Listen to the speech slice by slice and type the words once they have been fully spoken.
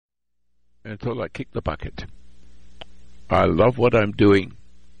until I kick the bucket. I love what I'm doing,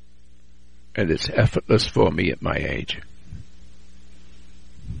 and it's effortless for me at my age.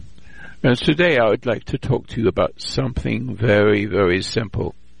 And today I would like to talk to you about something very, very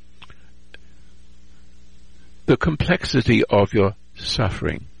simple. The complexity of your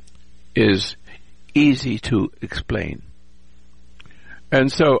suffering is easy to explain.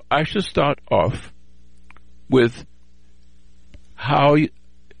 And so I should start off with how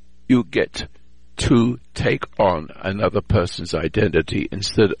you get to take on another person's identity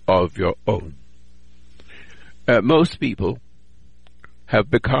instead of your own. Most people have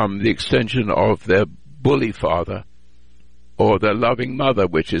become the extension of their bully father or their loving mother,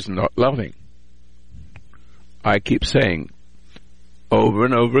 which is not loving. I keep saying over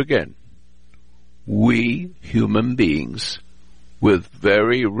and over again, we human beings, with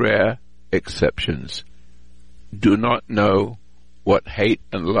very rare exceptions, do not know what hate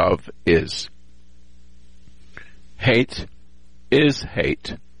and love is. Hate is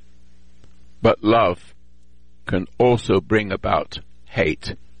hate, but love can also bring about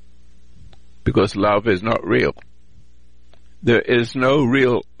hate, because love is not real. There is no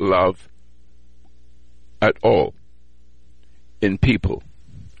real love at all in people,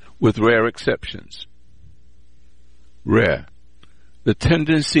 with rare exceptions. Rare. The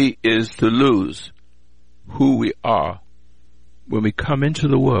tendency is to lose who we are when we come into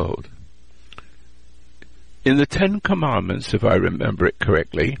the world. In the 10 Commandments, if I remember it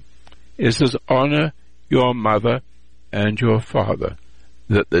correctly, it says, honor your mother and your father,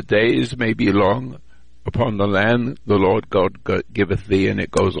 that the days may be long upon the land the Lord God giveth thee, and it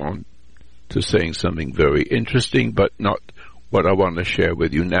goes on to saying something very interesting, but not what I want to share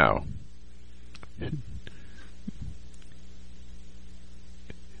with you now.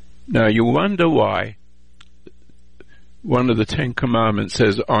 Now you wonder why one of the 10 Commandments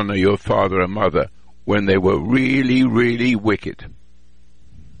says, honor your father and mother, when they were really, really wicked.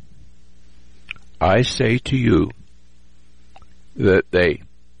 I say to you that they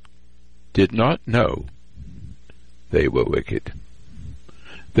did not know they were wicked.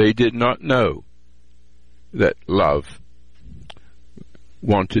 They did not know that love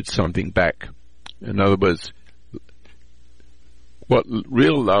wanted something back. In other words, what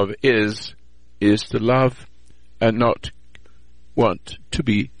real love is to love and not want to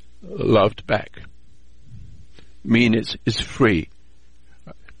be loved back. Mean it's free.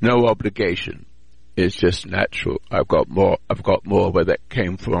 No obligation. It's just natural. I've got more where that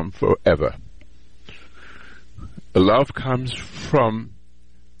came from forever. Love comes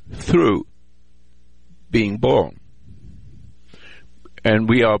through being born. And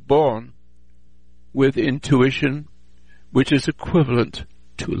we are born with intuition, which is equivalent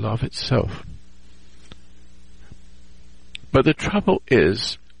to love itself. But the trouble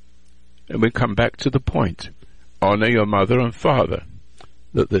is, and we come back to the point, honor your mother and father,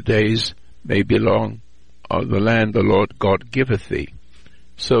 that the days may be long on the land the Lord God giveth thee.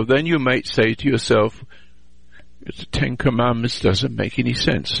 So then you might say to yourself, the 10 Commandments doesn't make any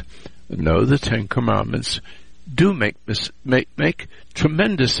sense. No, the 10 Commandments do make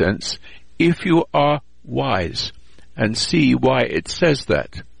tremendous sense if you are wise and see why it says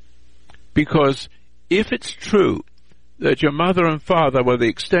that. Because if it's true that your mother and father were the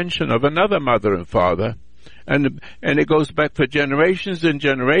extension of another mother and father, and it goes back for generations and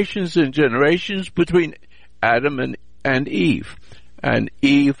generations and generations between Adam and Eve, and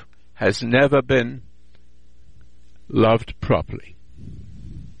Eve has never been loved properly.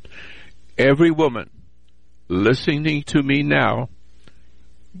 Every woman listening to me now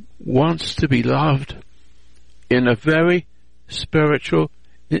wants to be loved in a very spiritual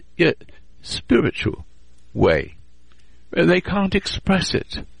way. They can't express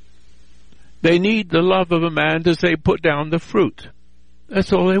it. They need the love of a man to say, put down the fruit.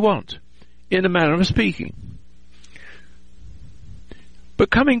 That's all they want, in a manner of speaking.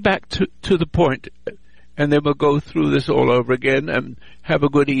 But coming back to the point, and then we'll go through this all over again and have a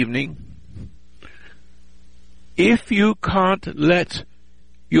good evening. If you can't let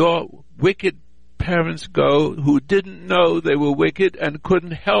your wicked parents go, who didn't know they were wicked and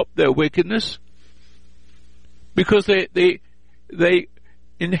couldn't help their wickedness, because they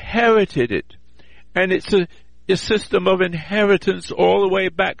inherited it, and it's a system of inheritance all the way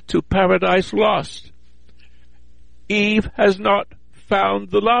back to Paradise Lost. Eve has not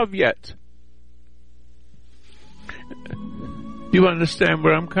found the love yet. You understand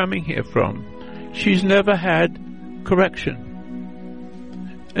where I'm coming here from? She's never had correction,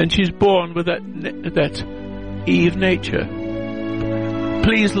 and she's born with that Eve nature.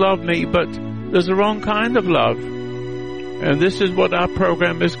 Please love me, but there's a wrong kind of love. And this is what our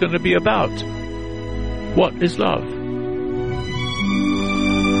program is going to be about. What is love?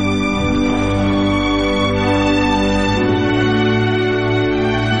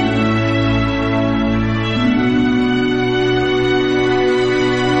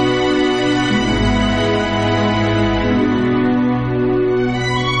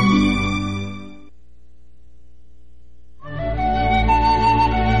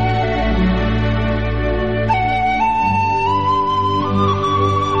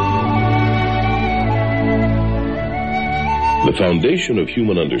 The foundation of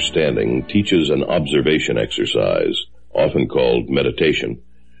human understanding teaches an observation exercise, often called meditation,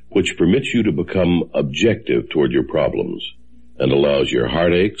 which permits you to become objective toward your problems and allows your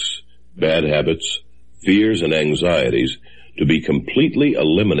heartaches, bad habits, fears, and anxieties to be completely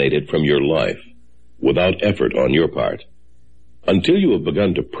eliminated from your life without effort on your part. Until you have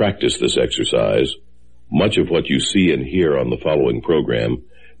begun to practice this exercise, much of what you see and hear on the following program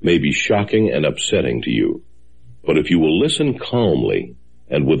may be shocking and upsetting to you. But if you will listen calmly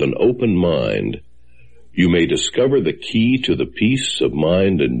and with an open mind, you may discover the key to the peace of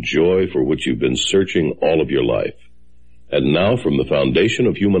mind and joy for which you've been searching all of your life. And now, from the foundation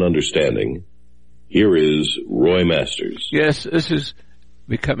of human understanding, here is Roy Masters. Yes, this is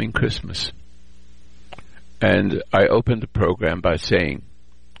becoming Christmas. And I opened the program by saying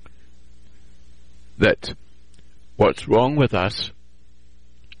that what's wrong with us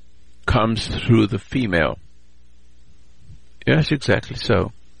comes through the female. Yes, exactly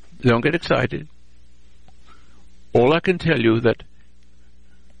so. Don't get excited. All I can tell you that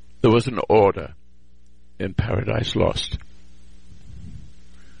there was an order in Paradise Lost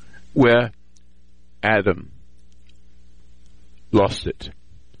where Adam lost it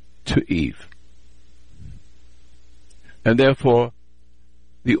to Eve. And therefore,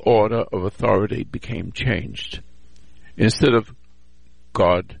 the order of authority became changed. Instead of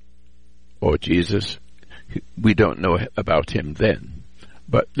God or Jesus, we don't know about him then,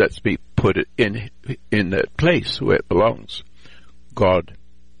 but let's put it in that place where it belongs. God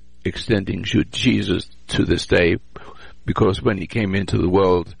extending Jesus to this day, because when he came into the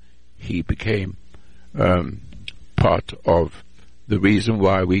world, he became part of the reason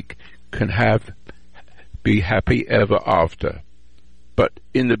why we can be happy ever after. But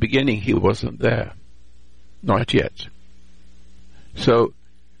in the beginning, he wasn't there. Not yet. So,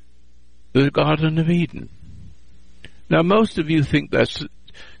 the Garden of Eden. Now, most of you think that's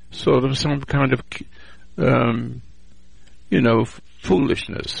sort of some kind of,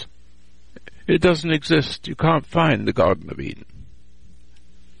 foolishness. It doesn't exist. You can't find the Garden of Eden.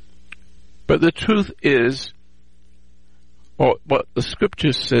 But the truth is, or what the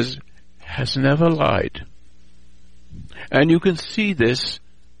Scripture says, has never lied. And you can see this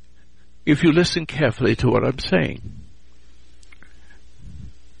if you listen carefully to what I'm saying.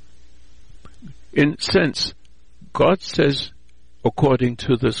 In a sense, God says, according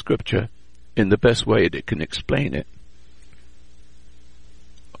to the Scripture, in the best way that it can explain it,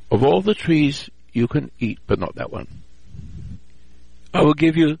 of all the trees you can eat, but not that one. I will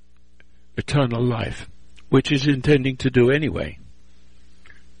give you eternal life, which is intending to do anyway.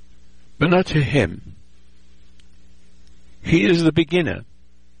 But not to him. He is the beginner,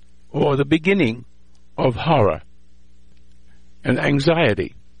 or the beginning of horror and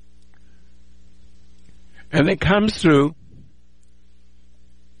anxiety. And it comes through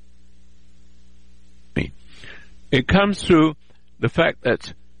the fact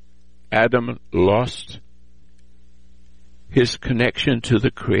that Adam lost his connection to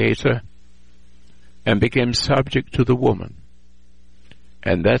the Creator and became subject to the woman.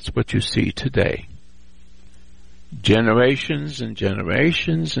 And that's what you see today. Generations and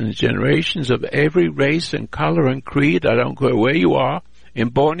generations and generations of every race and color and creed, I don't care where you are, in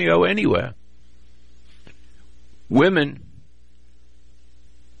Borneo, anywhere. Women,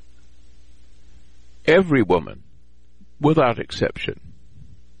 every woman, without exception,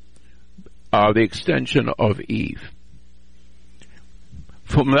 are the extension of Eve.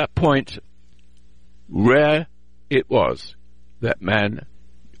 From that point, rare it was that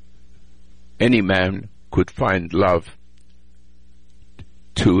any man could find love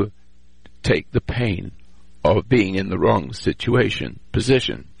to take the pain of being in the wrong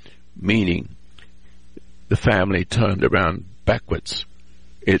position, meaning the family turned around backwards.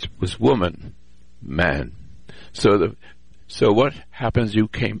 It was woman, man. So what happens? You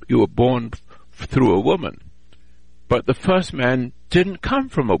were born through a woman, but the first man didn't come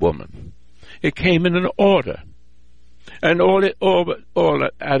from a woman. It came in an order, and all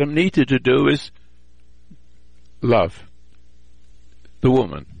that Adam needed to do is love the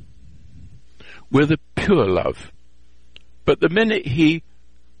woman with a pure love, But the minute he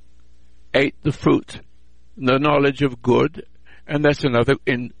ate the fruit, the knowledge of good, and that's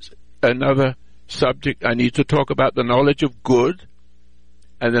another subject I need to talk about. The knowledge of good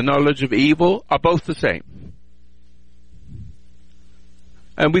and the knowledge of evil are both the same.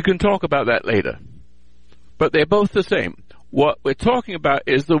 And we can talk about that later. But they're both the same. What we're talking about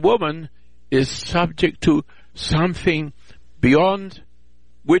is the woman is subject to something beyond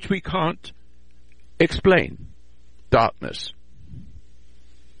which we can't explain. Darkness,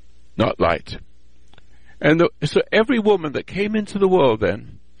 not light. And so every woman that came into the world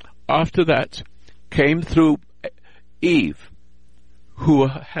then, after that, came through Eve, who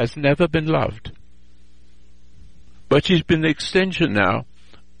has never been loved. But she's been the extension now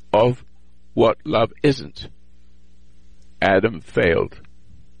of what love isn't. Adam failed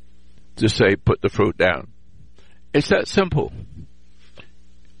to say, put the fruit down. It's that simple.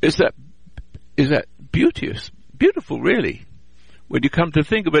 Is that beautiful, really? When you come to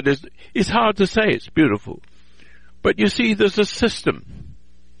think of it, it's hard to say it's beautiful. But you see, there's a system.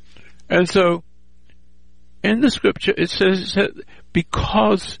 And so, in the scripture, it says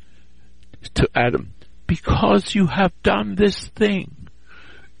because, to Adam, because you have done this thing,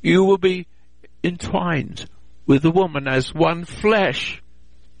 you will be entwined with the woman as one flesh.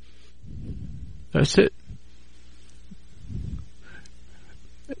 That's it.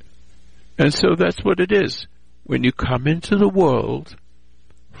 And so that's what it is. When you come into the world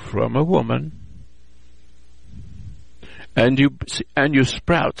from a woman, and you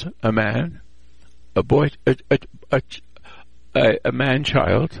sprout a man, a boy, a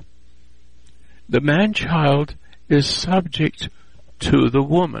man-child, the man-child is subject to the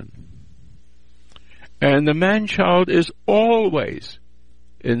woman. And the man-child is always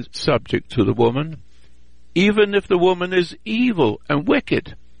subject to the woman, even if the woman is evil and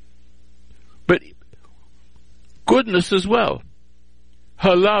wicked. But goodness as well.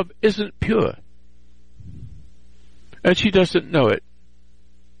 Her love isn't pure. And she doesn't know it.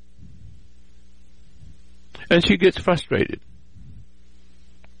 And she gets frustrated.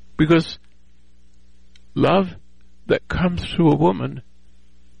 Because love that comes through a woman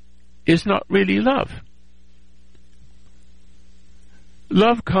is not really love.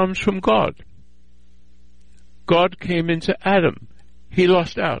 Love comes from God. God came into Adam. He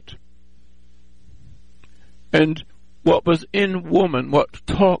lost out. And what was in woman, what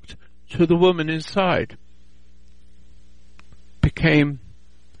talked to the woman inside, became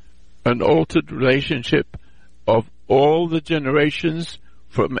an altered relationship of all the generations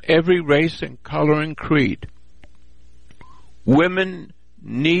from every race and color and creed. Women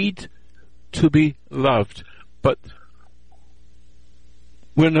need to be loved, but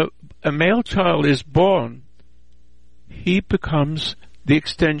when a male child is born, he becomes the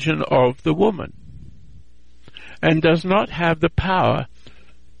extension of the woman and does not have the power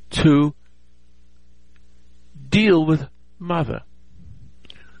to deal with mother.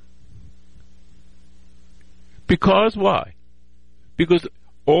 Because why? Because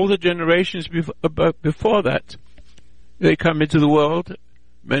all the generations before that, they come into the world,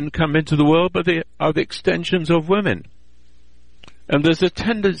 men come into the world, but they are the extensions of women. And there's a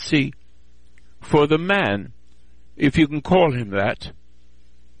tendency for the man, if you can call him that,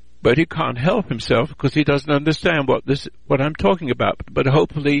 but he can't help himself because he doesn't understand what I'm talking about. But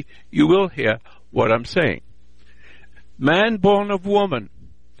hopefully you will hear what I'm saying. Man born of woman.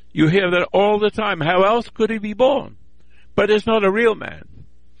 You hear that all the time. How else could he be born? But it's not a real man.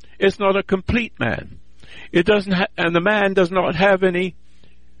 It's not a complete man. It doesn't and the man does not have any,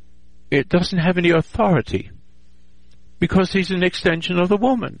 it doesn't have any authority because he's an extension of the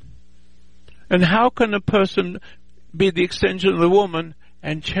woman. And how can a person be the extension of the woman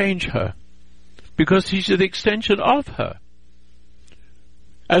and change her? Because he's the extension of her.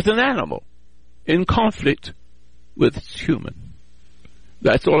 As an animal in conflict with human.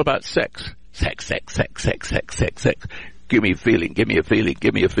 That's all about sex. Sex, sex, sex, sex, sex, sex, sex. Give me a feeling, give me a feeling,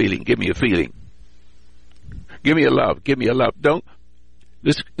 give me a feeling, give me a feeling. Give me a love, give me a love.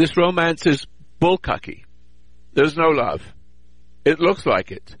 This romance is bullcucky. There's no love. It looks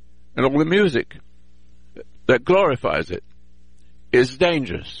like it. And all the music that glorifies it is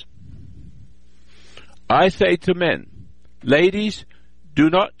dangerous. I say to men, ladies, do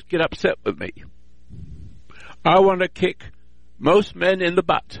not get upset with me. I want to kick most men in the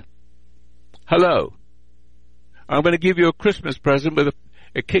butt. Hello. I'm going to give you a Christmas present with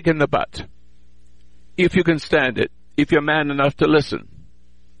a kick in the butt. If you can stand it, if you're man enough to listen.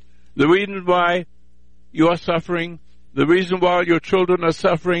 The reason why you are suffering, the reason why your children are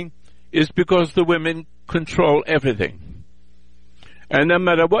suffering is because the women control everything. And no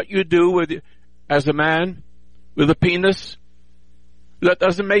matter what you do as a man, with a penis, that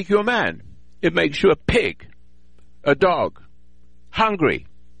doesn't make you a man. It makes you a pig, a dog, hungry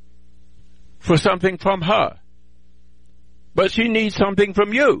for something from her. But she needs something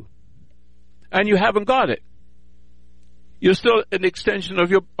from you, and you haven't got it. You're still an extension of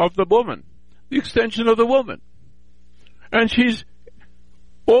the woman, the extension of the woman. And she's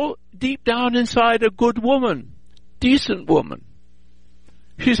all deep down inside a good woman, decent woman.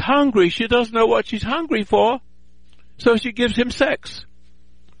 She's hungry. She doesn't know what she's hungry for, so she gives him sex.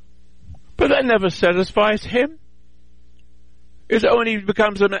 But that never satisfies him. It only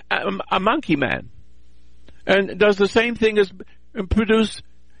becomes a monkey man, and does the same thing as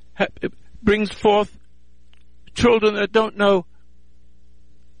brings forth children that don't know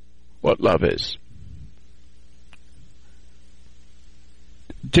what love is.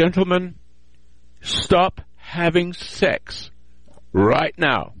 Gentlemen, stop having sex right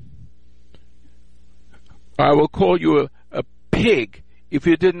now. I will call you a pig if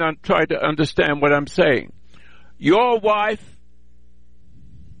you did not try to understand what I'm saying. Your wife,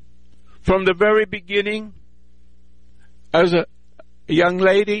 from the very beginning, as a young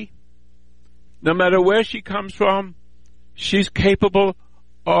lady, no matter where she comes from, she's capable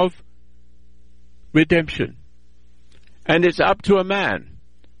of redemption. And it's up to a man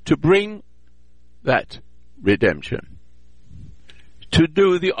to bring that redemption, to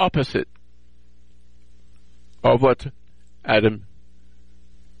do the opposite of what Adam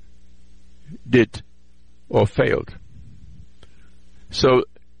did or failed. So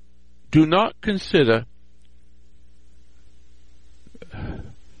do not consider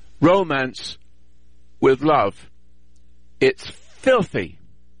romance with love. It's filthy,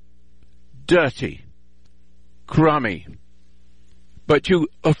 dirty, crummy. But you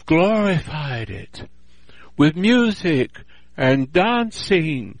have glorified it with music and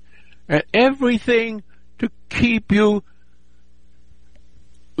dancing and everything to keep you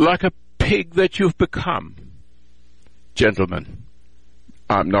like a pig that you've become. Gentlemen,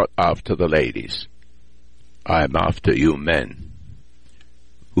 I'm not after the ladies. I'm after you men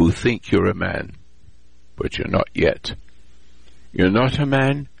who think you're a man, but you're not yet. You're not a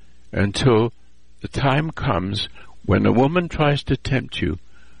man until the time comes when a woman tries to tempt you,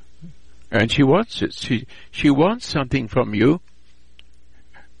 and she wants it. She wants something from you,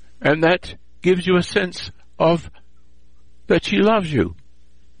 and that gives you a sense of that she loves you.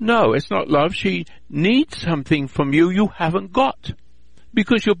 No, it's not love. She needs something from you haven't got,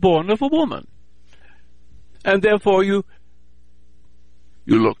 because you're born of a woman. And therefore you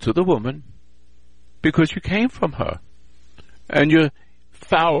look to the woman because you came from her. And your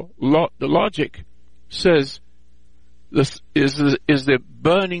the logic says this is the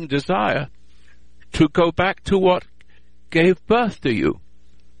burning desire to go back to what gave birth to you.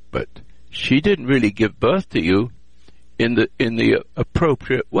 But she didn't really give birth to you in the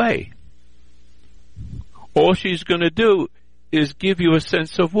appropriate way. All she's going to do is give you a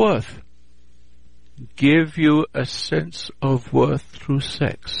sense of worth. Give you a sense of worth through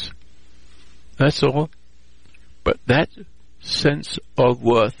sex. That's all. But that sense of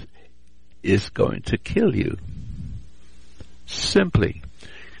worth is going to kill you. Simply.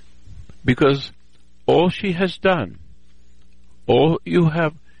 Because all she has done, all you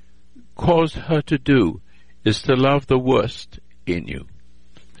have caused her to do, is to love the worst in you.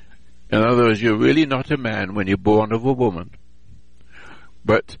 In other words, you're really not a man when you're born of a woman.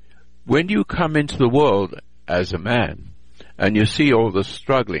 But when you come into the world as a man, and you see all the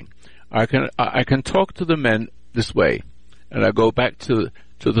struggling, I can talk to the men this way, and I go back to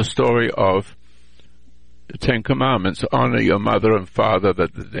the story of the Ten Commandments. Honor your mother and father,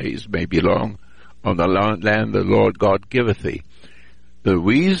 that the days may be long on the land the Lord God giveth thee. The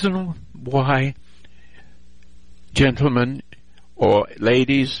reason why, gentlemen or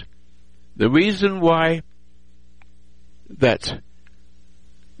ladies, the reason why that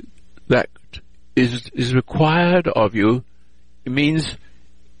is required of you, it means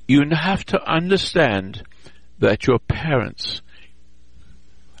you have to understand that your parents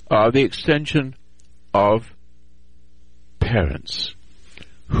are the extension of parents,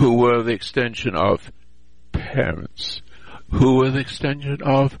 who were the extension of parents, who were the extension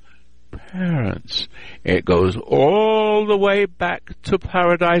of parents. It goes all the way back to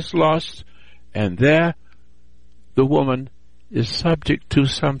Paradise Lost, and there the woman is subject to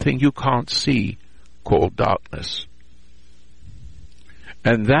something you can't see called darkness.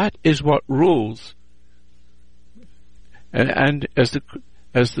 And that is what rules. And as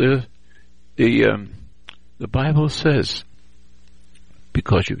the Bible says,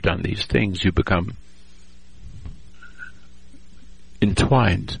 because you've done these things, you become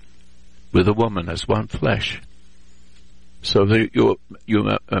entwined with a woman as one flesh. So that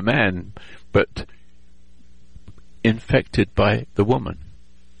you're a man, but infected by the woman.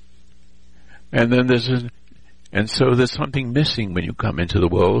 And then so there's something missing when you come into the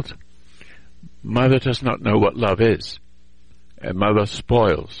world. Mother does not know what love is. And mother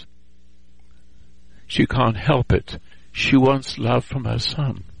spoils. She can't help it. She wants love from her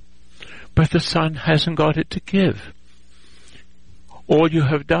son. But the son hasn't got it to give. All you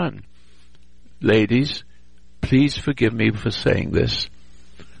have done, ladies, please forgive me for saying this,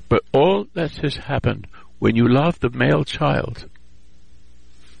 but all that has happened when you love the male child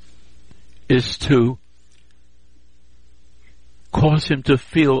is to cause him to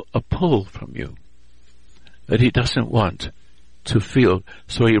feel a pull from you that he doesn't want to feel,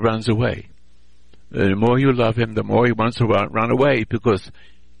 so he runs away. The more you love him, the more he wants to run away, because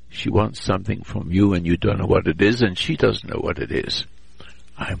she wants something from you and you don't know what it is, and she doesn't know what it is.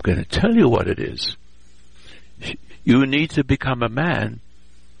 I'm going to tell you what it is. You need to become a man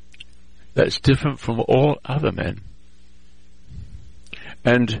that's different from all other men.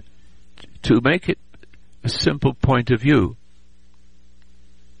 And to make it a simple point of view,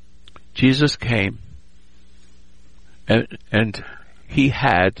 Jesus came and he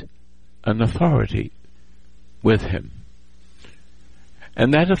had an authority with him.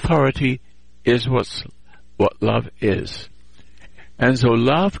 And that authority is what love is. And so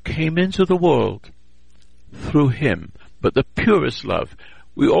love came into the world through him, but the purest love.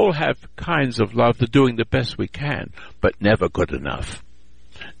 We all have kinds of love, to doing the best we can, but never good enough.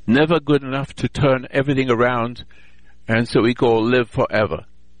 Never good enough to turn everything around, and so we go live forever.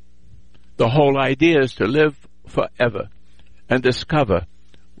 The whole idea is to live forever and discover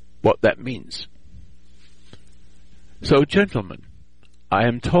what that means. So, gentlemen, I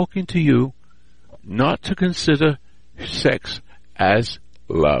am talking to you not to consider sex as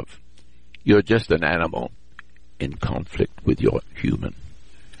love. You're just an animal in conflict with your human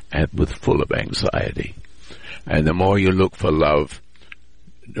and with full of anxiety. And the more you look for love,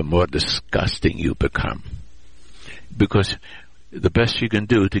 the more disgusting you become. Because the best she can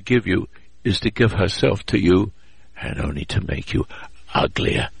do to give you is to give herself to you, and only to make you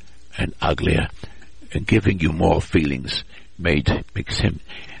uglier and uglier, and giving you more feelings makes him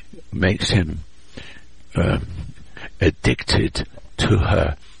addicted to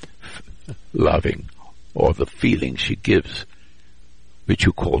her loving, or the feeling she gives, which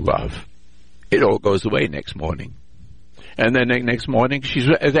you call love. It all goes away next morning. And then next morning she's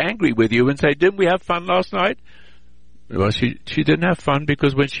angry with you and say, didn't we have fun last night? Well, she didn't have fun,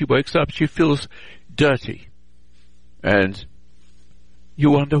 because when she wakes up she feels dirty. And you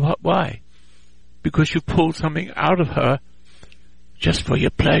wonder why? Because you pulled something out of her just for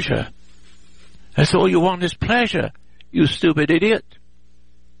your pleasure. That's all you want, is pleasure, you stupid idiot.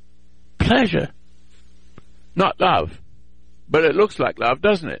 Pleasure. Not love. But it looks like love,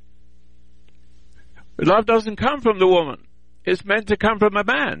 doesn't it? But love doesn't come from the woman. It's meant to come from a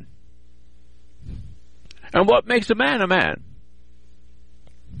man. And what makes a man a man?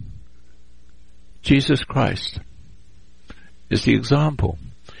 Jesus Christ is the example.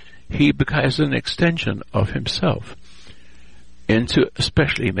 He becomes an extension of himself into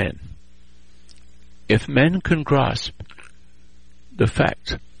especially men. If men can grasp the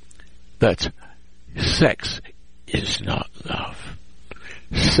fact that sex is not love.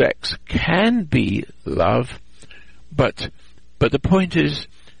 Sex can be love, but the point is,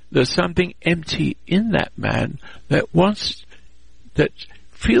 there's something empty in that man that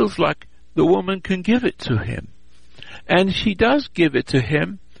feels like the woman can give it to him. And she does give it to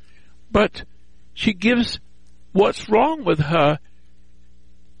him, but she gives what's wrong with her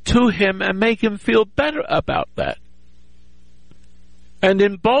to him and make him feel better about that. And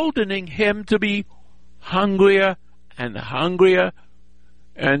emboldening him to be hungrier and hungrier,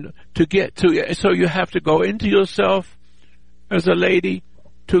 and so you have to go into yourself as a lady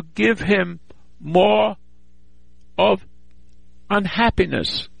to give him more of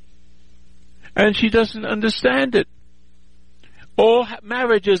unhappiness. And she doesn't understand it. All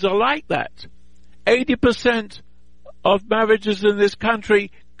marriages are like that. 80% of marriages in this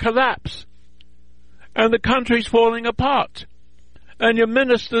country collapse. And the country's falling apart. And your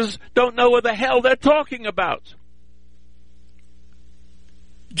ministers don't know what the hell they're talking about.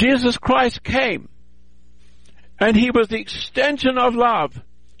 Jesus Christ came, and he was the extension of love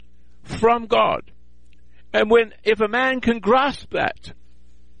from God. And if a man can grasp that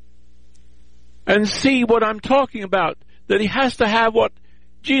and see what I'm talking about, that he has to have what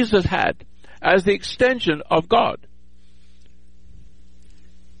Jesus had as the extension of God.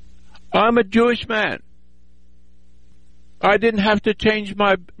 I'm a Jewish man. I didn't have to change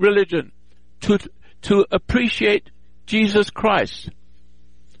my religion to appreciate Jesus Christ,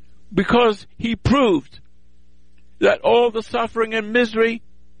 because he proved that all the suffering and misery,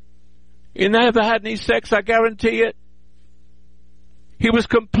 he never had any sex, I guarantee it. He was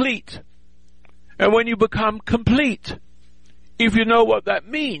complete. And when you become complete, if you know what that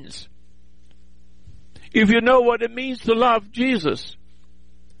means, if you know what it means to love Jesus,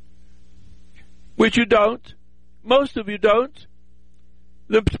 which you don't, most of you don't,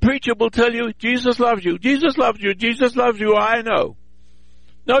 the preacher will tell you, Jesus loves you, Jesus loves you, Jesus loves you, I know.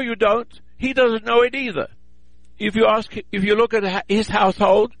 No, you don't. He doesn't know it either. If you look at his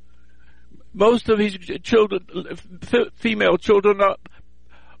household, most of his children, female children,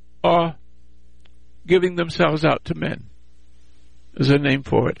 are giving themselves out to men. There's a name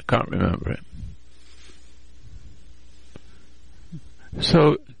for it. I can't remember it.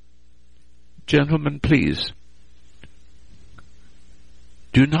 So, gentlemen, please,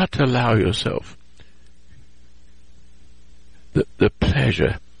 do not allow yourself the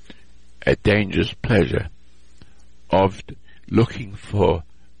pleasure, a dangerous pleasure, of looking for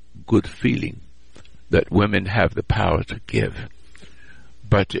good feeling that women have the power to give.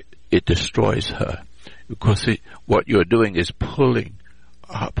 But it destroys her, because what you're doing is pulling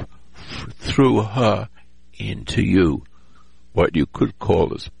up through her into you what you could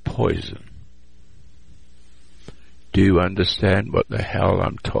call as poison. Do you understand what the hell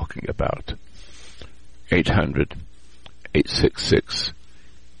I'm talking about?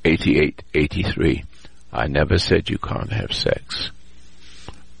 800-866-8883. I never said you can't have sex.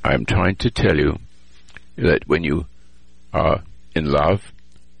 I'm trying to tell you that when you are in love,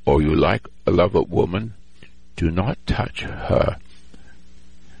 or you love a woman, do not touch her.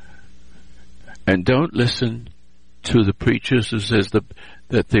 And don't listen to the preachers who says that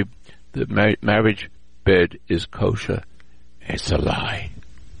the marriage bed is kosher. It's a lie.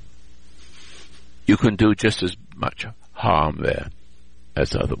 You can do just as much harm there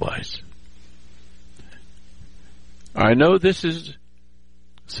as otherwise. I know this is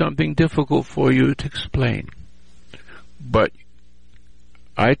something difficult for you to explain, but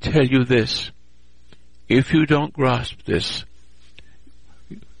I tell you this, if you don't grasp this,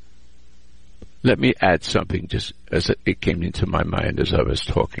 let me add something just as it came into my mind as I was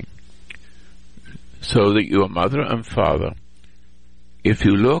talking. So that your mother and father, if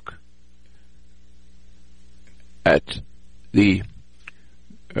you look at the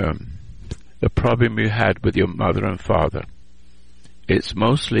problem you had with your mother and father, it's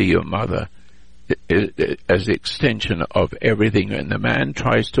mostly your mother as the extension of everything, and the man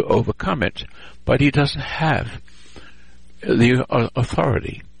tries to overcome it, but he doesn't have the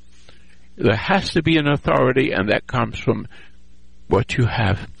authority. There has to be an authority, and that comes from what you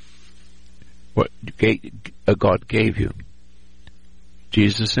have, what God gave you,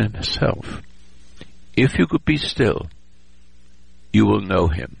 Jesus himself. If you could be still, you will know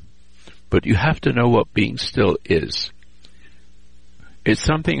him. But you have to know what being still is. It's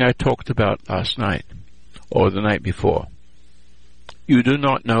something I talked about last night, or the night before. You do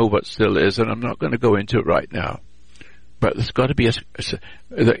not know what still is, and I'm not going to go into it right now. But there's got to be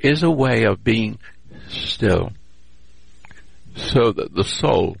there is a way of being still, so that the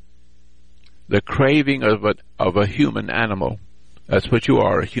soul, the craving of a human animal, that's what you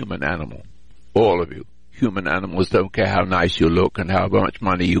are, a human animal. All of you. Human animals don't care how nice you look and how much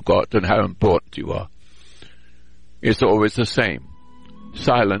money you got and how important you are. It's always the same.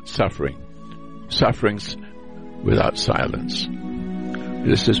 Silent suffering. Sufferings without silence.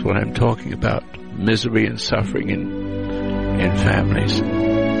 This is what I'm talking about. Misery and suffering in families.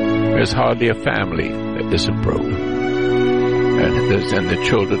 There's hardly a family that isn't broken. And the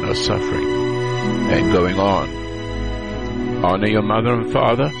children are suffering and going on. Honor your mother and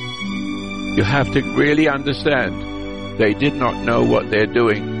father. You have to really understand they did not know what they're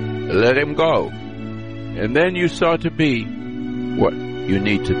doing. Let him go. And then you start to be what you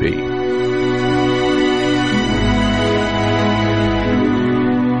need to be.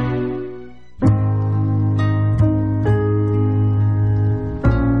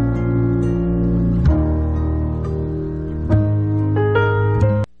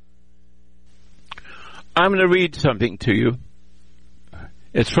 I'm going to read something to you.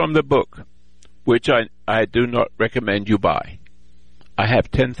 It's from the book, which I do not recommend you buy. I have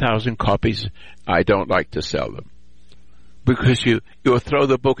 10,000 copies. I don't like to sell them. Because you'll throw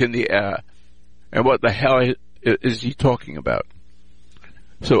the book in the air. And what the hell is he talking about?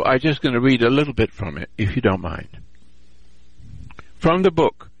 So I'm just going to read a little bit from it, if you don't mind. From the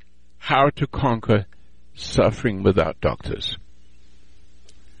book, How to Conquer Suffering Without Doctors.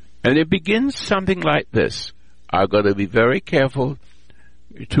 And it begins something like this. I've got to be very careful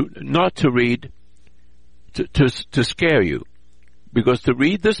not to read to scare you. Because to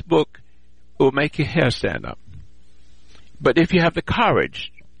read this book will make your hair stand up. But if you have the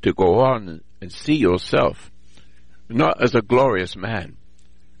courage to go on and see yourself, not as a glorious man,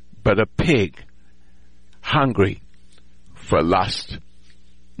 but a pig, hungry for lust,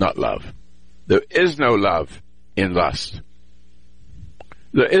 not love. There is no love in lust.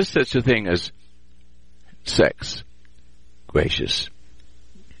 There is such a thing as sex, gracious,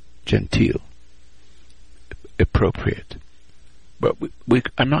 genteel, appropriate. But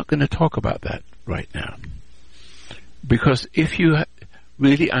I'm not going to talk about that right now. Because if you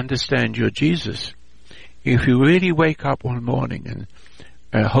really understand your Jesus, if you really wake up one morning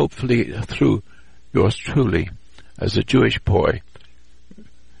and hopefully through yours truly, as a Jewish boy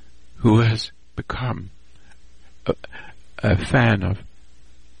who has become a fan of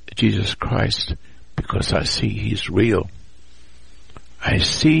Jesus Christ, because I see he's real. I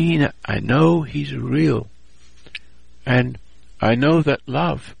know he's real. And I know that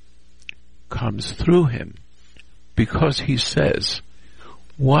love comes through him, because he says,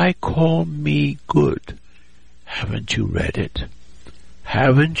 why call me good? Haven't you read it?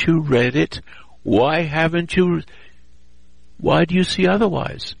 Haven't you read it? Why do you see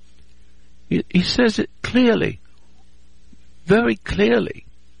otherwise? He says it clearly, very clearly.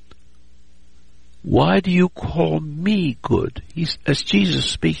 Why do you call me good? As Jesus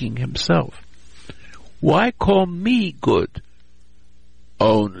speaking himself. Why call me good?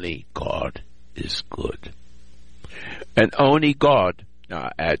 Only God is good. And only God, now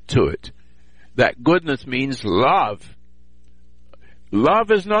add to it, that goodness means love.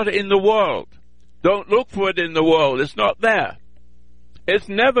 Love is not in the world. Don't look for it in the world. It's not there. It's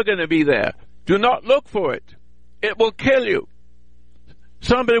never going to be there. Do not look for it. It will kill you.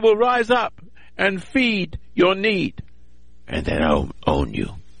 Somebody will rise up and feed your need and then own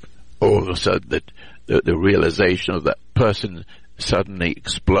you. All of a sudden, the realization of that person suddenly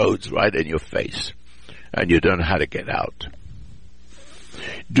explodes right in your face, and you don't know how to get out.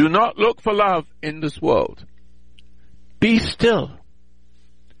 Do not look for love in this world. Be still.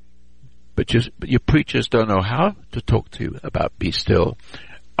 But your preachers don't know how to talk to you about be still.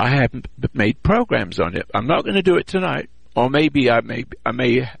 I haven't made programs on it. I'm not going to do it tonight. Or maybe I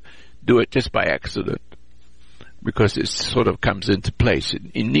may do it just by accident, because it sort of comes into place.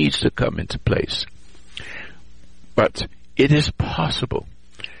 It needs to come into place. But it is possible.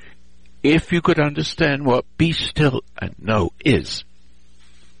 If you could understand what be still and know is.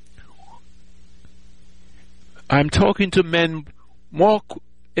 I'm talking to men, more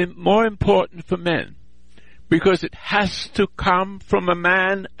important for men, because it has to come from a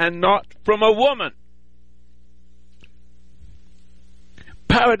man and not from a woman.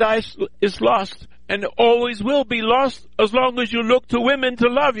 Paradise is lost, and always will be lost as long as you look to women to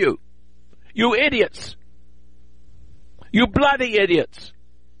love you. You idiots. You bloody idiots.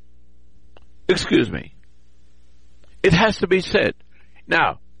 Excuse me. It has to be said.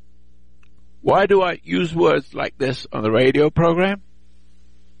 Now, why do I use words like this on the radio program?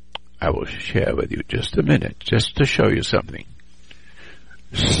 I will share with you just a minute, just to show you something.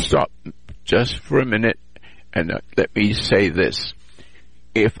 Stop just for a minute and let me say this.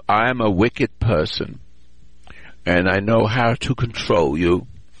 If I am a wicked person and I know how to control you,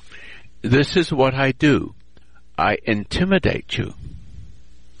 this is what I do. I intimidate you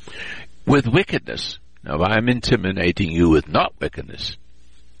with wickedness. Now, I'm intimidating you with not wickedness.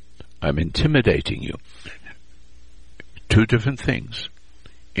 I'm intimidating you. Two different things.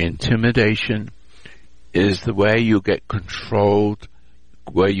 Intimidation is the way you get controlled,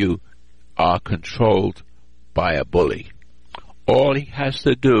 where you are controlled by a bully. All he has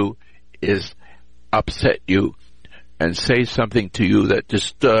to do is upset you and say something to you that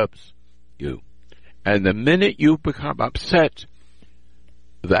disturbs you. And the minute you become upset,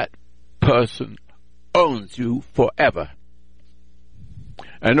 that person owns you forever.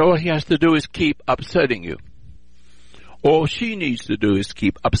 And all he has to do is keep upsetting you. All she needs to do is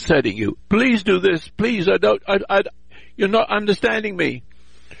keep upsetting you. Please do this. Please, you're not understanding me.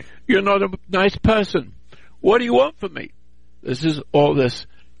 You're not a nice person. What do you want from me? This is all this.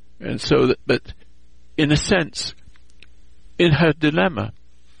 And so that in a sense, in her dilemma,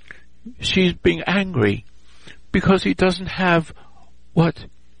 she's being angry because he doesn't have what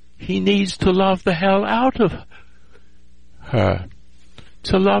he needs to love the hell out of her.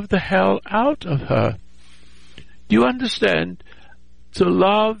 To love the hell out of her. Do you understand? To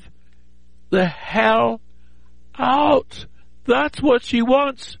love the hell out. That's what she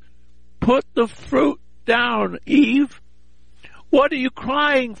wants. Put the fruit down, Eve. What are you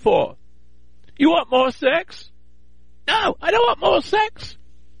crying for? You want more sex? No, I don't want more sex.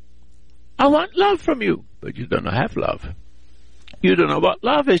 I want love from you. but you don't have love. You don't know what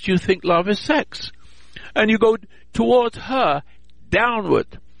love is. You think love is sex. And you go towards her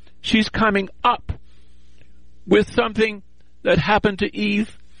downward. She's coming up with something that happened to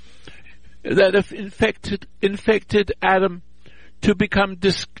Eve, that infected Adam to become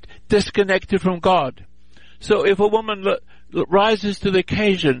disconnected from God. So if a woman rises to the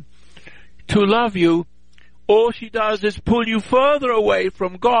occasion to love you, all she does is pull you further away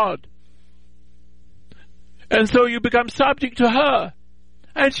from God. And so you become subject to her.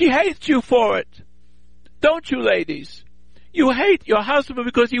 And she hates you for it. Don't you, ladies? You hate your husband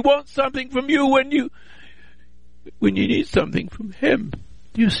because he wants something from you when you need something from him.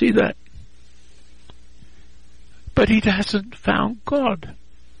 Do you see that? But he hasn't found God.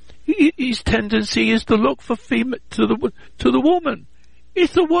 His tendency is to look for to the woman.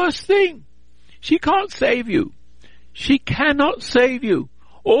 It's the worst thing. She can't save you. She cannot save you.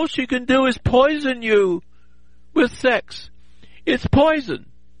 All she can do is poison you with sex. It's poison.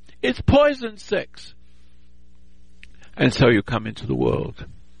 It's poison sex. And so you come into the world.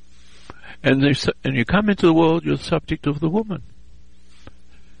 And you come into the world, you're the subject of the woman.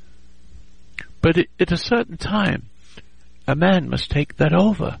 But at a certain time, a man must take that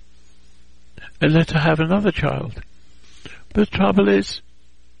over and let her have another child. But the trouble is,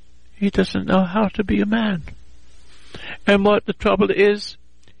 he doesn't know how to be a man. And what the trouble is,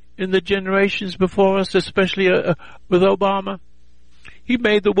 in the generations before us, especially with Obama, he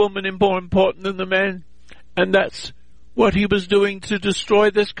made the woman more important than the man. And that's what he was doing to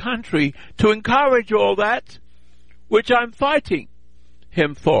destroy this country, to encourage all that, which I'm fighting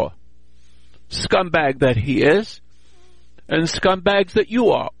him for. Scumbag that he is, and scumbags that you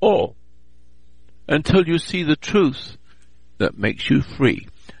are all, until you see the truth that makes you free.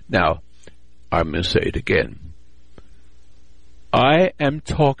 Now, I'm going to say it again. I am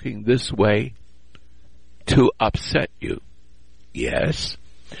talking this way to upset you. Yes,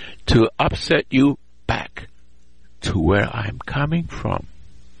 to upset you back to where I'm coming from.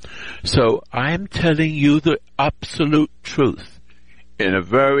 So I'm telling you the absolute truth in a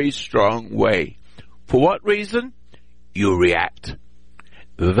very strong way. For what reason? You react.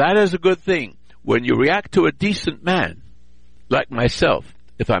 That is a good thing. When you react to a decent man, like myself,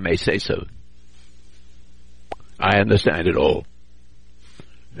 if I may say so, I understand it all.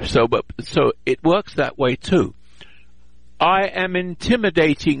 So it works that way too. I am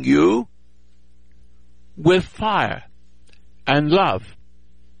intimidating you with fire and love.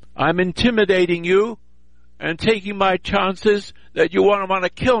 I'm intimidating you and taking my chances that you want to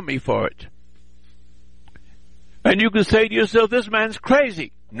kill me for it. And you can say to yourself, this man's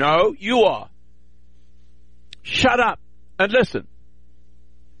crazy. No, you are. Shut up and listen.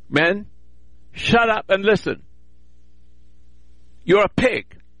 Men, shut up and listen. You're a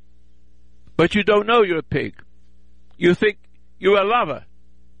pig. But you don't know you're a pig. You think you're a lover.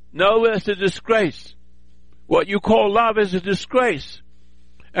 No, that's a disgrace. What you call love is a disgrace.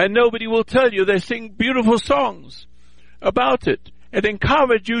 And nobody will tell you. They sing beautiful songs about it and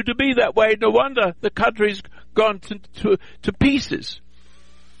encourage you to be that way. No wonder the country's gone to pieces.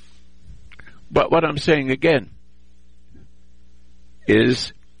 But what I'm saying again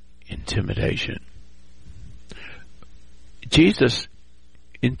is intimidation. Jesus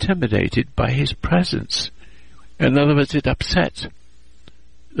intimidated by his presence. In other words, it upset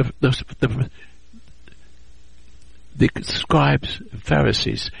the scribes and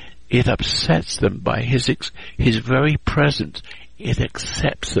Pharisees. It upsets them by his very presence. It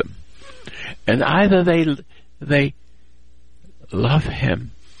accepts them. And either they love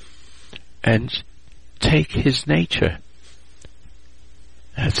him and take his nature.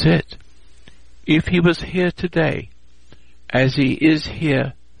 That's it. If he was here today, as he is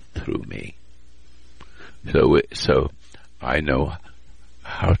here through me. So I know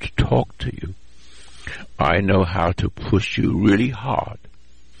how to talk to you. I know how to push you really hard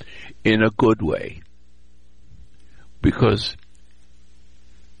in a good way. Because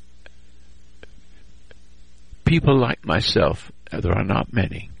people like myself, there are not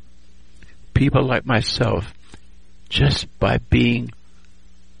many, people like myself, just by being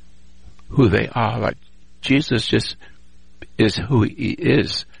who they are, like Jesus just is who he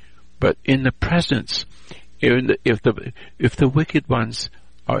is, but in the presence, if the wicked ones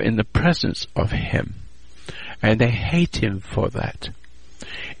are in the presence of him, and they hate him for that,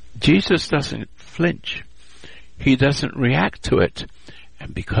 Jesus doesn't flinch. He doesn't react to it,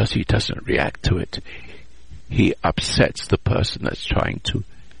 and because he doesn't react to it, he upsets the person that's trying to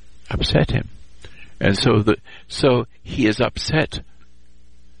upset him, and so he is upset.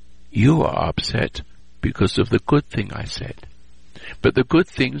 You are upset because of the good thing I said. But the good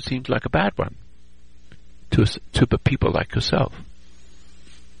thing seems like a bad one. to the people like yourself.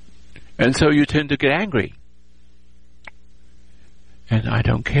 And so you tend to get angry. And I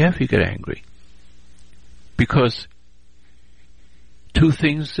don't care if you get angry. Because two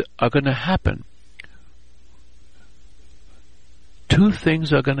things are going to happen. Two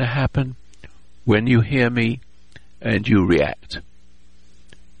things are going to happen when you hear me and you react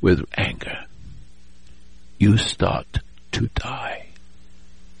with anger. You start to die.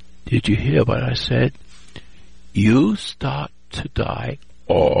 Did you hear what I said? You start to die,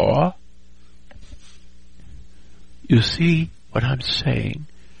 or you see what I'm saying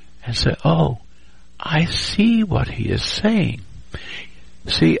and say, oh, I see what he is saying.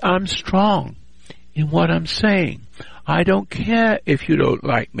 See, I'm strong in what I'm saying. I don't care if you don't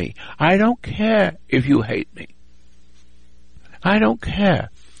like me. I don't care if you hate me. I don't care.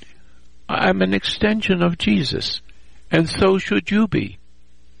 I'm an extension of Jesus, and so should you be.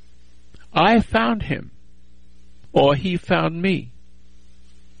 I found him, or he found me,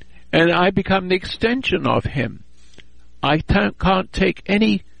 and I become the extension of him. I can't take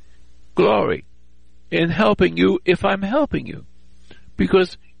any glory in helping you if I'm helping you,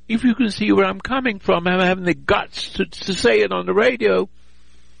 because if you can see where I'm coming from, I'm having the guts to say it on the radio,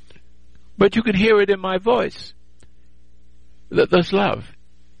 but you can hear it in my voice, that there's love.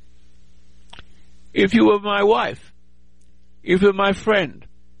 If you were my wife, if you're my friend,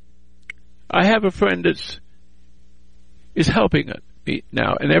 I have a friend is helping me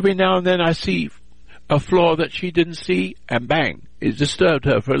now, and every now and then I see a flaw that she didn't see, and bang, it disturbed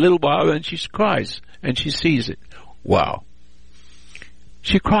her for a little while, and she cries, and she sees it. Wow.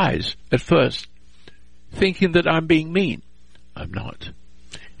 She cries at first, thinking that I'm being mean. I'm not.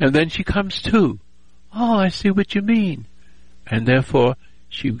 And then she comes to. Oh, I see what you mean. And therefore,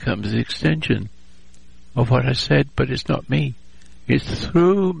 she becomes an extension of what I said, but it's not me. It's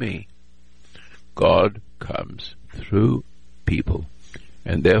through me. God comes through people.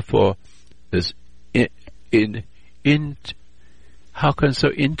 And therefore, there's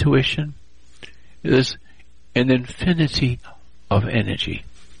intuition? There's an infinity of energy.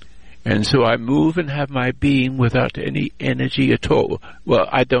 And so I move and have my being without any energy at all. Well,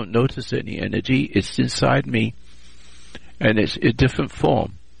 I don't notice any energy. It's inside me. And it's a different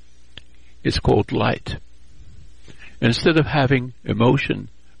form. It's called light. Instead of having emotion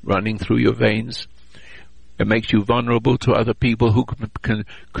running through your veins, it makes you vulnerable to other people who can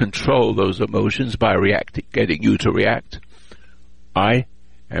control those emotions by getting you to react. I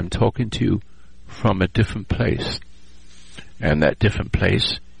am talking to you from a different place. And that different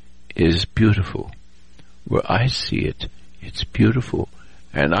place is beautiful. Where I see it, it's beautiful.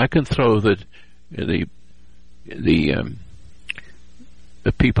 And I can throw the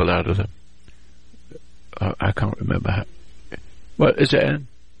people out of them. I can't remember how. What is it, Anne?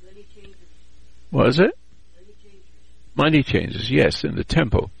 Money changes. What is it? Money changes. Money changes, yes, in the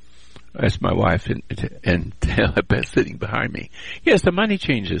temple. That's my wife and Beth sitting behind me. Yes, the money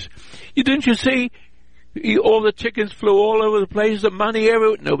changes. Didn't you see? All the chickens flew all over the place, the money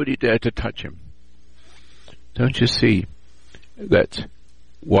everywhere. Nobody dared to touch him. Don't you see that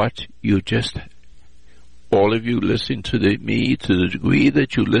what you just, all of you listen to me to the degree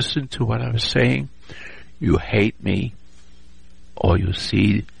that you listen to what I was saying, you hate me, or you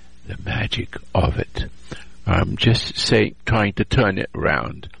see the magic of it. I'm just trying to turn it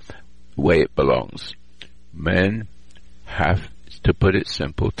around the way it belongs. Men have, to put it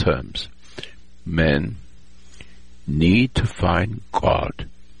simple terms, men need to find God.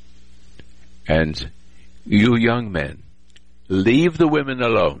 And you young men, leave the women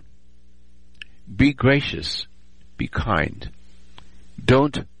alone. Be gracious. Be kind.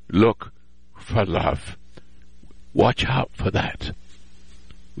 Don't look for love. Watch out for that.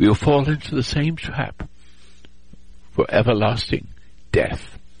 We'll fall into the same trap for everlasting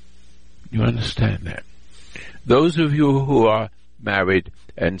death. You understand that? Those of you who are married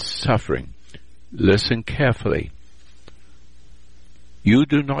and suffering, listen carefully. You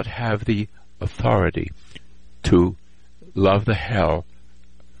do not have the authority to love the hell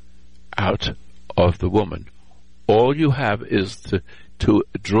out of the woman. All you have is to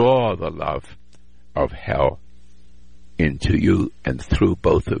draw the love of hell into you and through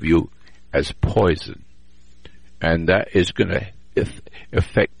both of you as poison. And that is going to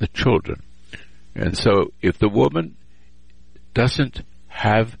affect the children. And so if the woman doesn't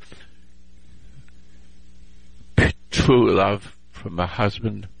have true love from a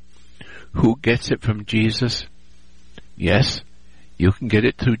husband who gets it from Jesus, yes, you can get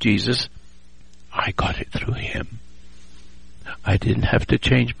it through Jesus. I got it through him. I didn't have to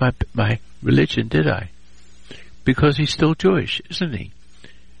change my religion, did I? Because he's still Jewish, isn't he?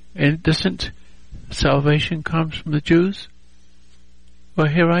 And it doesn't salvation comes from the Jews? Well,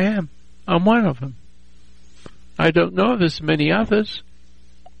 here I am. I'm one of them. I don't know if there's many others,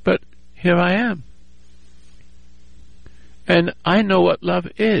 but here I am. And I know what love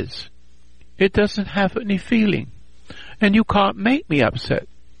is. It doesn't have any feeling. And you can't make me upset,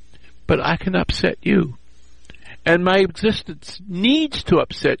 but I can upset you. And my existence needs to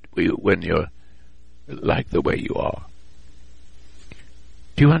upset you when you're like the way you are.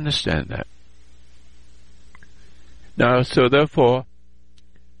 Do you understand that? Now, so therefore,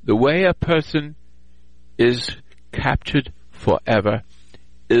 the way a person is captured forever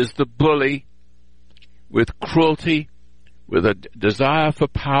is the bully with cruelty, with a desire for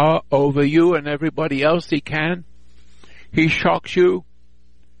power over you and everybody else he can. He shocks you,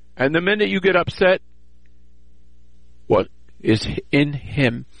 and the minute you get upset, what is in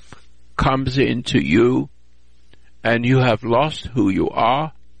him comes into you, and you have lost who you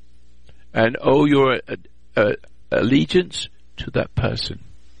are and owe your allegiance to that person.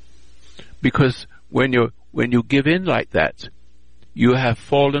 Because when you give in like that, you have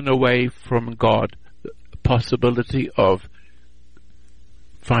fallen away from God, the possibility of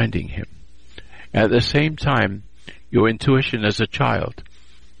finding him. At the same time, your intuition as a child,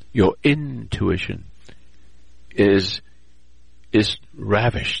 your intuition is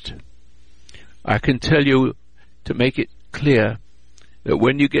ravished. I can tell you, to make it clear, that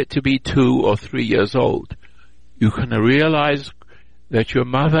when you get to be 2 or 3 years old, you can realize that your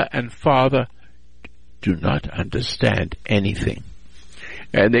mother and father do not understand anything.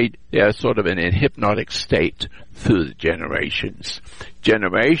 And they are sort of in a hypnotic state through the generations.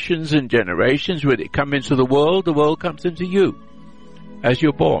 Generations and generations. When it comes into the world comes into you as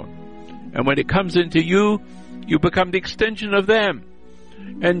you're born. And when it comes into you, you become the extension of them.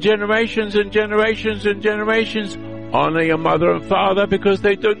 And generations and generations and generations honor your mother and father because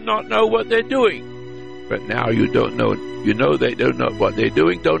they do not know what they're doing. But now you don't know. You know they don't know what they're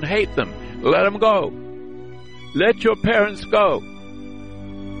doing. Don't hate them. Let them go. Let your parents go.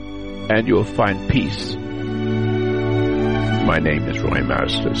 And you'll find peace. My name is Roy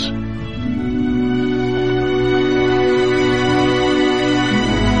Masters.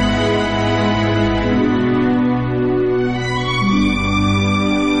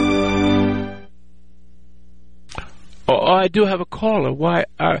 Oh, I do have a caller. Why?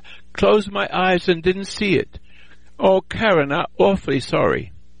 I closed my eyes and didn't see it. Oh, Karen, I'm awfully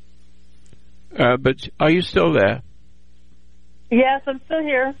sorry. But are you still there? Yes, I'm still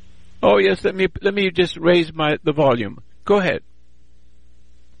here. Oh, yes, let me just raise the volume. Go ahead.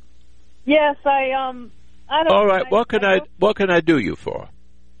 Yes, I don't. All right, what can I do you for?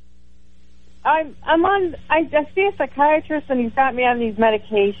 I see a psychiatrist and he's got me on these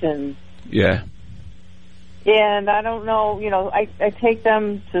medications. Yeah. And I don't know, I take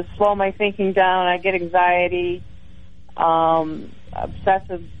them to slow my thinking down. I get anxiety,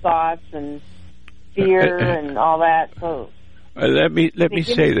 obsessive thoughts and fear and all that. So let me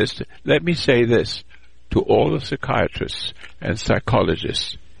say this. Let me say this to all the psychiatrists and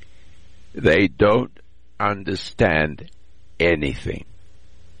psychologists. They don't understand anything.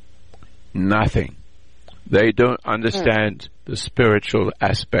 Nothing. They don't understand the spiritual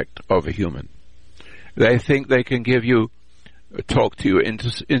aspect of a human. They think they can talk to you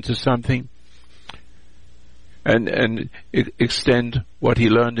into something and extend what he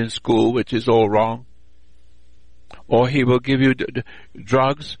learned in school, which is all wrong. Or he will give you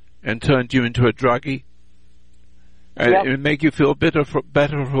drugs and turn you into a druggie. And it will make you feel better for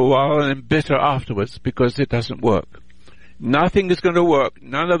a while and then bitter afterwards because it doesn't work. Nothing is going to work.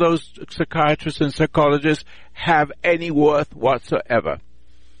 None of those psychiatrists and psychologists have any worth whatsoever.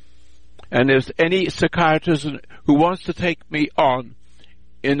 And if any psychiatrist who wants to take me on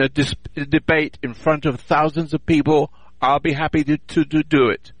in a debate in front of thousands of people, I'll be happy to do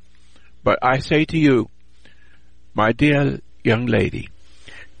it. But I say to you, my dear young lady,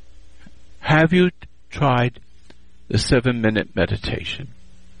 have you tried the 7-minute meditation?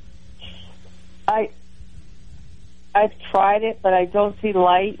 I've tried it, but I don't see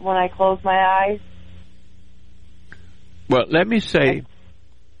light when I close my eyes. Well, let me say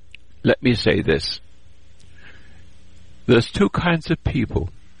this. There's 2 kinds of people.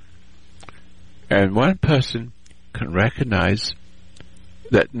 And one person can recognize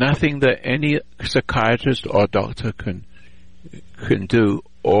that nothing that any psychiatrist or doctor can do,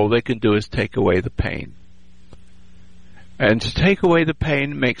 all they can do is take away the pain. And to take away the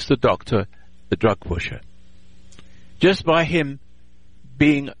pain makes the doctor the drug pusher. Just by him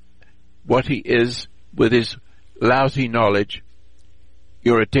being what he is with his lousy knowledge,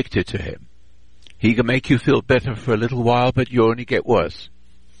 you're addicted to him. He can make you feel better for a little while, but you only get worse.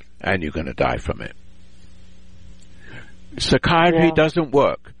 And you're going to die from it. Psychiatry doesn't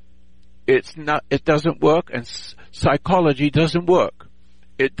work. It doesn't work, and psychology doesn't work.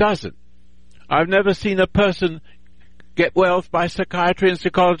 It doesn't. I've never seen a person get well by psychiatry and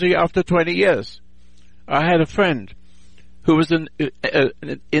psychology after 20 years. I had a friend who was in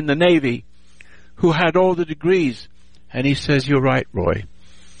the Navy who had all the degrees, and he says, "You're right, Roy."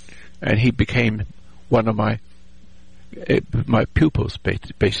 And he became one of my pupils,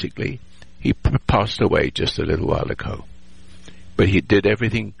 basically. He passed away just a little while ago. But he did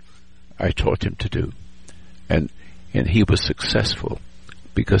everything I taught him to do. And he was successful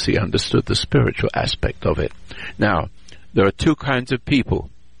because he understood the spiritual aspect of it. Now, there are two kinds of people.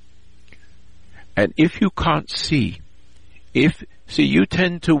 And if you can't see, you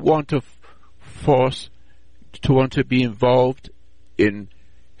tend to want to want to be involved in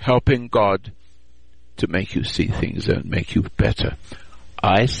helping God to make you see things and make you better.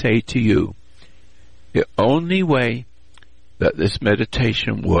 I say to you, the only way that this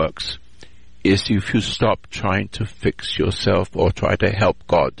meditation works is if you stop trying to fix yourself or try to help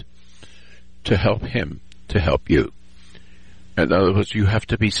God, to help Him, to help you. In other words, you have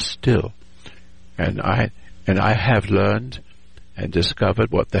to be still. And I have learned and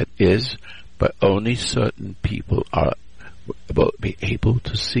discovered what that is, but only certain people will be able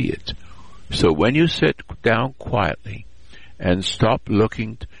to see it. So when you sit down quietly and stop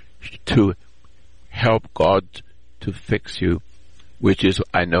looking to help God to fix you, which is,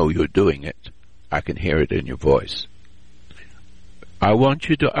 I know you're doing it. I can hear it in your voice. I want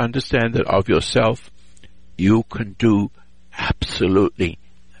you to understand that of yourself, you can do absolutely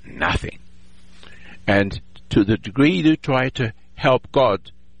nothing. And to the degree you try to help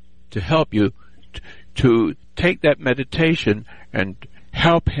God to help you, to take that meditation and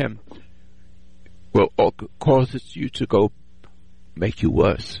help Him, will cause you to make you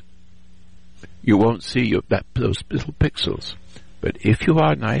worse. You won't see those little pixels. But if you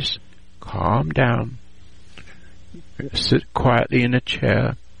are nice, calm down, sit quietly in a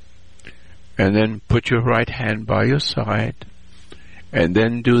chair, and then put your right hand by your side, and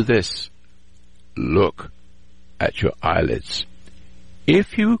then do this. Look at your eyelids.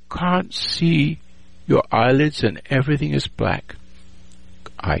 If you can't see your eyelids and everything is black,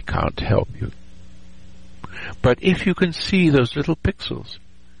 I can't help you. But if you can see those little pixels,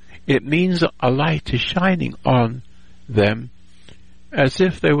 it means a light is shining on them as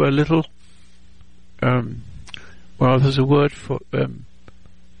if they were little, there's a word for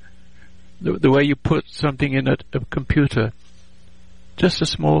the way you put something in a computer, just a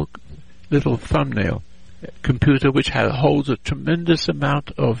small little thumbnail computer which holds a tremendous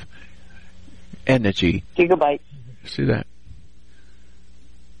amount of energy. Gigabyte. See that?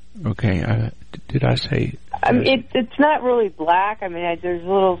 Okay, did I say? It's not really black. I mean, there's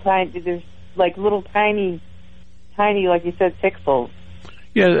little tiny, like you said, pixels.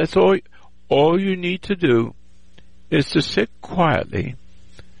 Yeah, that's all. All you need to do is to sit quietly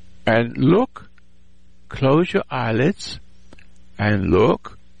and look. Close your eyelids and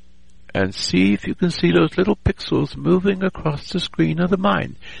look and see if you can see those little pixels moving across the screen of the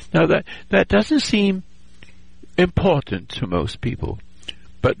mind. Now that doesn't seem important to most people,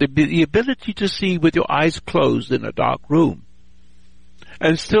 but the ability to see with your eyes closed in a dark room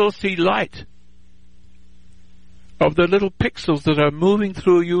and still see light of the little pixels that are moving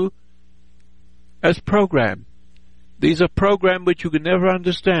through you as program. These are program which you can never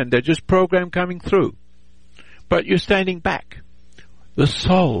understand. They're just program coming through. But you're standing back. The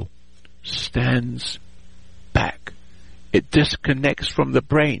soul stands back. It disconnects from the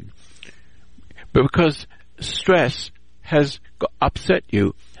brain. But because stress has upset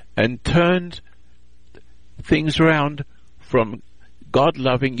you and turned things around from God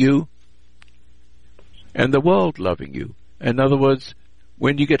loving you and the world loving you. In other words,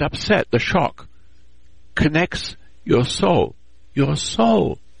 when you get upset, the shock connects your soul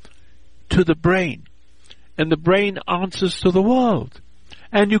to the brain. And the brain answers to the world.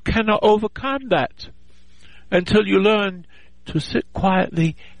 And you cannot overcome that until you learn to sit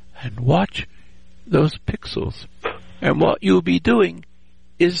quietly and watch those pixels. And what you'll be doing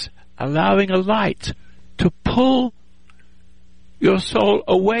is allowing a light to pull your soul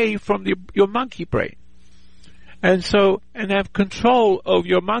away from your monkey brain. And have control of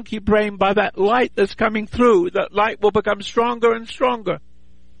your monkey brain by that light that's coming through. That light will become stronger and stronger.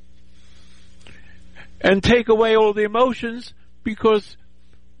 And take away all the emotions, because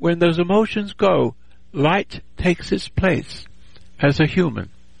when those emotions go, light takes its place as a human.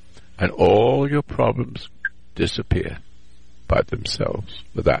 And all your problems disappear by themselves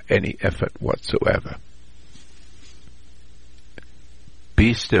without any effort whatsoever.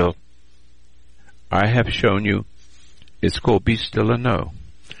 Be still. I have shown you It's called Be Still and Know.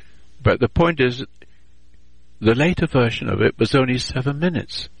 But the point is, the later version of it was only 7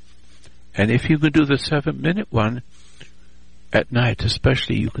 minutes. And if you can do the 7-minute one at night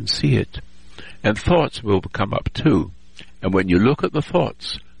especially, you can see it. And thoughts will come up too. And when you look at the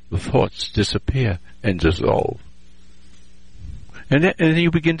thoughts disappear and dissolve. And then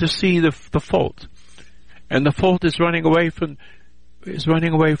you begin to see the fault. And the fault is running away from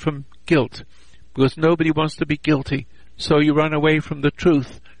guilt. Because nobody wants to be guilty. So you run away from the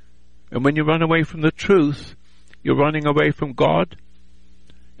truth. And when you run away from the truth, you're running away from God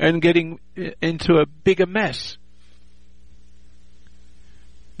and getting into a bigger mess.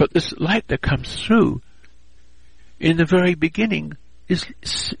 But this light that comes through in the very beginning is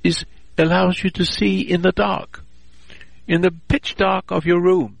allows you to see in the dark, in the pitch dark of your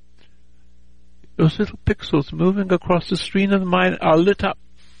room. Those little pixels moving across the screen of the mind are lit up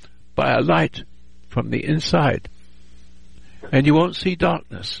by a light from the inside. And you won't see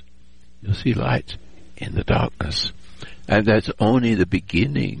darkness. You'll see light in the darkness. And that's only the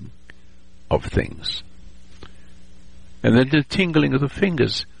beginning of things. And then the tingling of the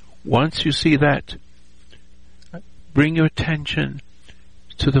fingers. Once you see that, bring your attention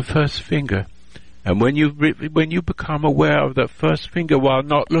to the first finger. And when you become aware of that first finger while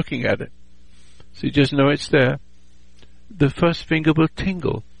not looking at it, so you just know it's there, the first finger will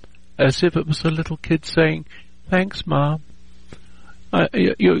tingle as if it was a little kid saying, "Thanks, Mom.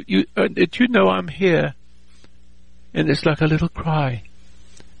 Did you know I'm here?" And it's like a little cry.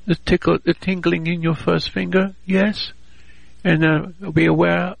 The tingling in your first finger, yes. And be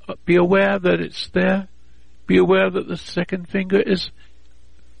aware that it's there. Be aware that the second finger is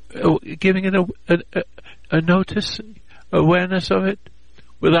giving it a notice, awareness of it,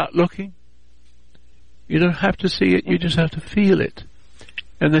 without looking. You don't have to see it, you just have to feel it.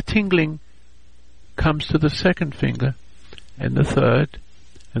 And the tingling comes to the second finger, and the third,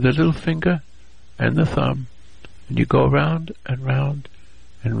 and the little finger, and the thumb. And you go round and round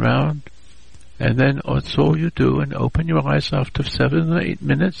and round, and then that's all you do, and open your eyes after 7 or 8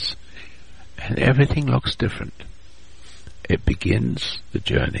 minutes, and everything looks different. It begins the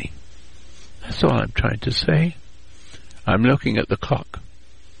journey. That's all I'm trying to say. I'm looking at the clock.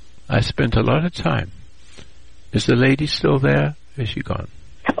 I spent a lot of time. Is the lady still there? Is she gone?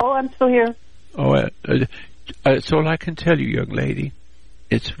 Oh, I'm still here. Oh, that's all I can tell you, young lady.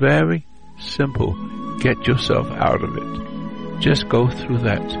 It's very simple. Get yourself out of it. Just go through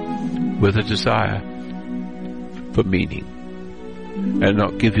that with a desire for meaning, and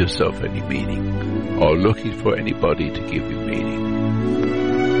not give yourself any meaning or looking for anybody to give you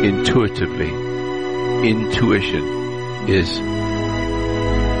meaning. Intuitively, intuition is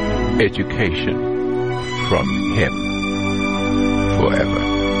education from Him forever.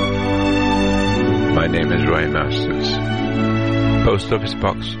 My name is Roy Masters. Post Office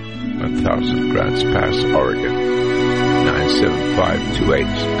Box 1000, Grants Pass, Oregon 97528.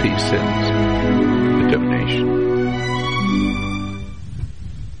 Please send the donation.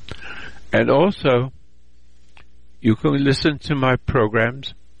 And also, you can listen to my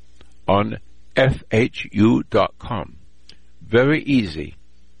programs on FHU.com. Very easy.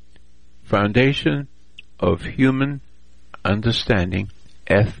 Foundation of Human Understanding,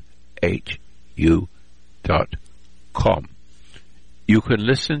 FHU.com. You can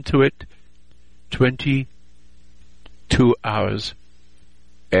listen to it 22 hours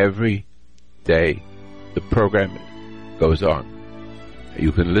every day. The program goes on.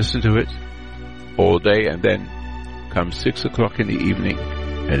 You can listen to it all day, and then come 6 o'clock in the evening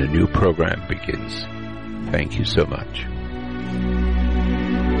and a new program begins. Thank you so much.